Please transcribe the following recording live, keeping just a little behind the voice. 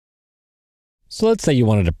So let's say you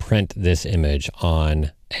wanted to print this image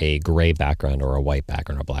on a gray background or a white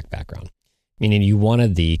background or a black background, meaning you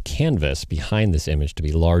wanted the canvas behind this image to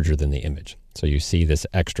be larger than the image. So you see this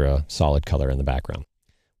extra solid color in the background.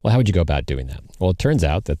 Well, how would you go about doing that? Well, it turns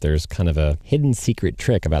out that there's kind of a hidden secret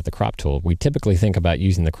trick about the crop tool. We typically think about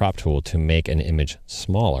using the crop tool to make an image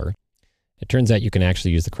smaller. It turns out you can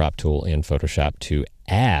actually use the crop tool in Photoshop to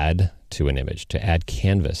add to an image, to add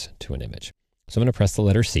canvas to an image. So I'm going to press the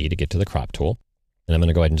letter C to get to the crop tool. And I'm going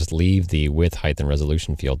to go ahead and just leave the width, height, and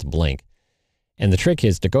resolution fields blank. And the trick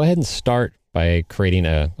is to go ahead and start by creating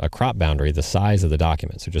a crop boundary the size of the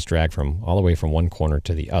document. So just drag from all the way from one corner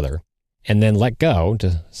to the other. And then let go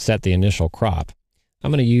to set the initial crop.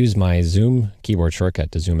 I'm going to use my zoom keyboard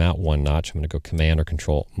shortcut to zoom out one notch. I'm going to go Command or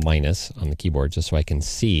Control minus on the keyboard just so I can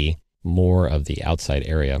see more of the outside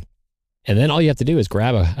area. And then all you have to do is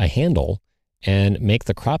grab a handle and make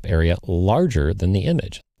the crop area larger than the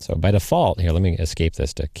image. So by default, here, let me escape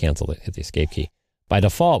this to cancel it, hit the escape key. By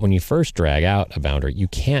default, when you first drag out a boundary, you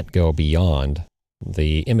can't go beyond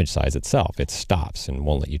the image size itself. It stops and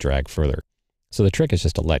won't let you drag further. So the trick is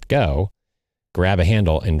just to let go, grab a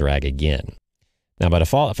handle, and drag again. Now by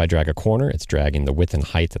default, if I drag a corner, it's dragging the width and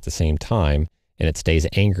height at the same time, and it stays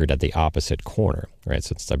anchored at the opposite corner, right?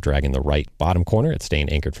 So instead of dragging the right bottom corner, it's staying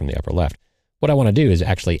anchored from the upper left. What I want to do is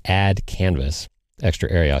actually add canvas,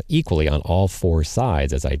 extra area, equally on all four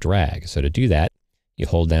sides as I drag. So to do that, you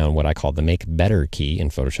hold down what I call the Make Better key in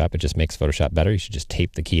Photoshop. It just makes Photoshop better. You should just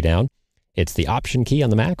tape the key down. It's the Option key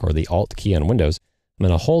on the Mac or the Alt key on Windows. I'm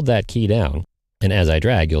going to hold that key down, and as I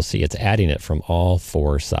drag, you'll see it's adding it from all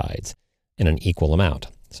four sides in an equal amount.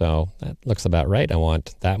 So that looks about right. I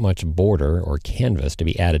want that much border or canvas to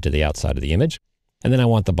be added to the outside of the image. And then I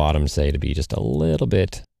want the bottom, say, to be just a little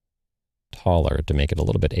bit taller to make it a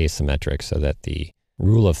little bit asymmetric so that the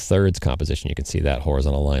rule of thirds composition, you can see that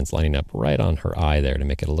horizontal lines lining up right on her eye there to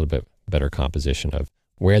make it a little bit better composition of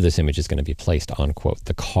where this image is going to be placed on, quote,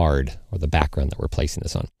 the card or the background that we're placing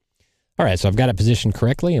this on. All right, so I've got it positioned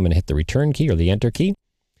correctly. I'm going to hit the Return key or the Enter key,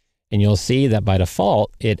 and you'll see that by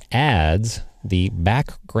default, it adds the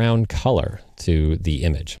background color to the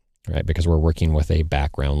image, right? Because we're working with a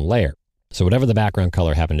background layer. So whatever the background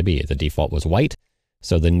color happened to be, the default was white.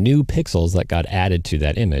 So the new pixels that got added to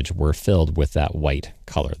that image were filled with that white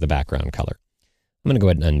color, the background color. I'm going to go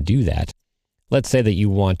ahead and undo that. Let's say that you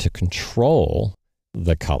want to control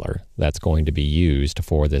the color that's going to be used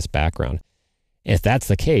for this background. If that's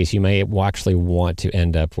the case, you may actually want to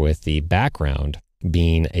end up with the background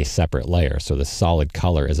being a separate layer. So the solid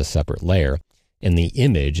color is a separate layer, and the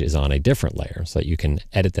image is on a different layer so that you can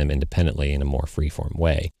edit them independently in a more freeform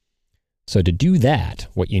way. So to do that,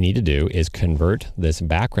 what you need to do is convert this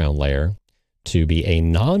background layer to be a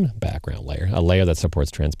non-background layer, a layer that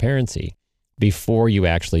supports transparency, before you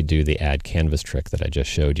actually do the Add Canvas trick that I just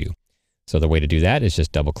showed you. So the way to do that is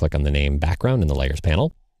just double-click on the name Background in the Layers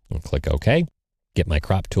panel, and click OK. Get my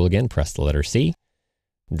crop tool again, press the letter C,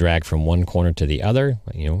 drag from one corner to the other.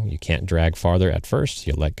 You can't drag farther at first.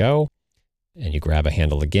 You let go, and you grab a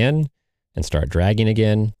handle again, and start dragging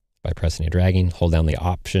again. By pressing and dragging, hold down the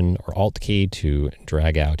Option or Alt key to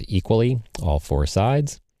drag out equally all four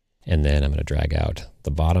sides. And then I'm going to drag out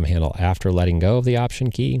the bottom handle after letting go of the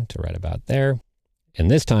Option key to right about there.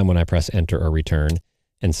 And this time when I press Enter or Return,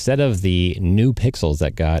 instead of the new pixels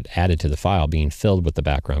that got added to the file being filled with the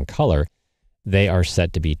background color, they are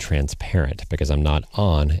set to be transparent because I'm not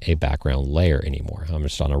on a background layer anymore. I'm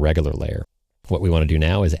just on a regular layer. What we want to do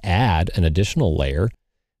now is add an additional layer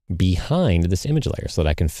behind this image layer so that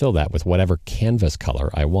I can fill that with whatever canvas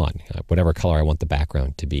color I want, whatever color I want the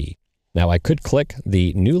background to be. Now I could click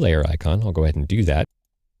the new layer icon. I'll go ahead and do that.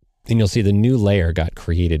 And you'll see the new layer got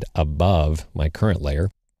created above my current layer,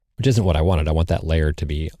 which isn't what I wanted. I want that layer to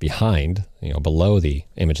be behind, below the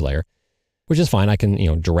image layer, which is fine. I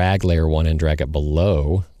can, drag layer 1 and drag it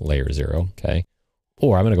below layer 0, okay?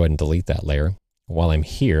 Or I'm going to go ahead and delete that layer. While I'm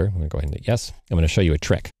here, I'm going to go ahead and yes, I'm going to show you a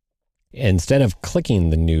trick. Instead of clicking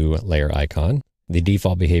the new layer icon, the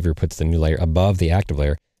default behavior puts the new layer above the active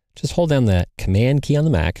layer. Just hold down the Command key on the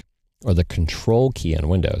Mac or the Control key on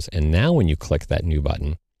Windows. And now when you click that new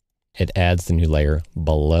button, it adds the new layer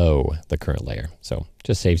below the current layer. So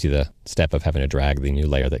just saves you the step of having to drag the new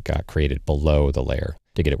layer that got created below the layer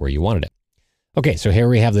to get it where you wanted it. Okay, so here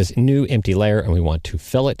we have this new empty layer and we want to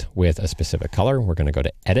fill it with a specific color. We're going to go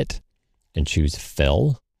to Edit and choose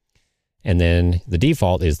Fill. And then the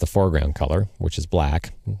default is the foreground color, which is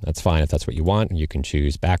black. That's fine if that's what you want. You can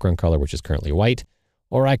choose background color, which is currently white,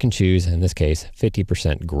 or I can choose, in this case,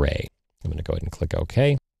 50% gray. I'm going to go ahead and click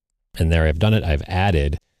OK. And there I've done it. I've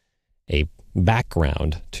added a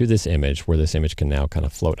background to this image where this image can now kind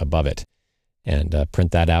of float above it. and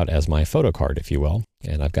print that out as my photo card, if you will.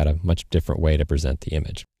 And I've got a much different way to present the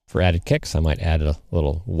image. For added kicks, I might add a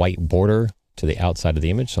little white border to the outside of the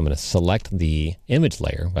image. So I'm going to select the image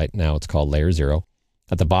layer. Right now it's called layer 0.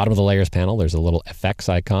 At the bottom of the layers panel, there's a little effects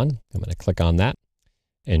icon. I'm going to click on that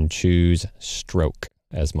and choose stroke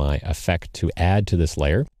as my effect to add to this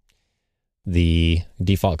layer. The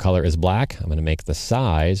default color is black. I'm going to make the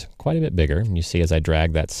size quite a bit bigger. And you see as I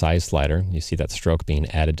drag that size slider, you see that stroke being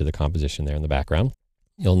added to the composition there in the background.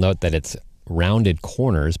 You'll note that it's rounded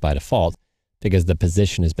corners by default because the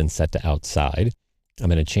position has been set to outside. I'm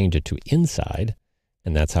going to change it to inside,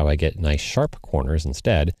 and that's how I get nice sharp corners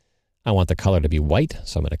instead. I want the color to be white,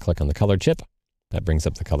 so I'm going to click on the color chip. That brings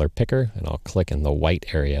up the color picker, and I'll click in the white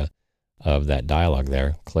area of that dialog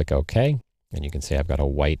there. Click OK, and you can see I've got a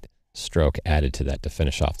white stroke added to that to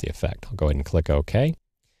finish off the effect. I'll go ahead and click OK,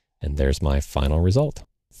 and there's my final result.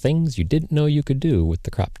 Things you didn't know you could do with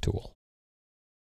the crop tool.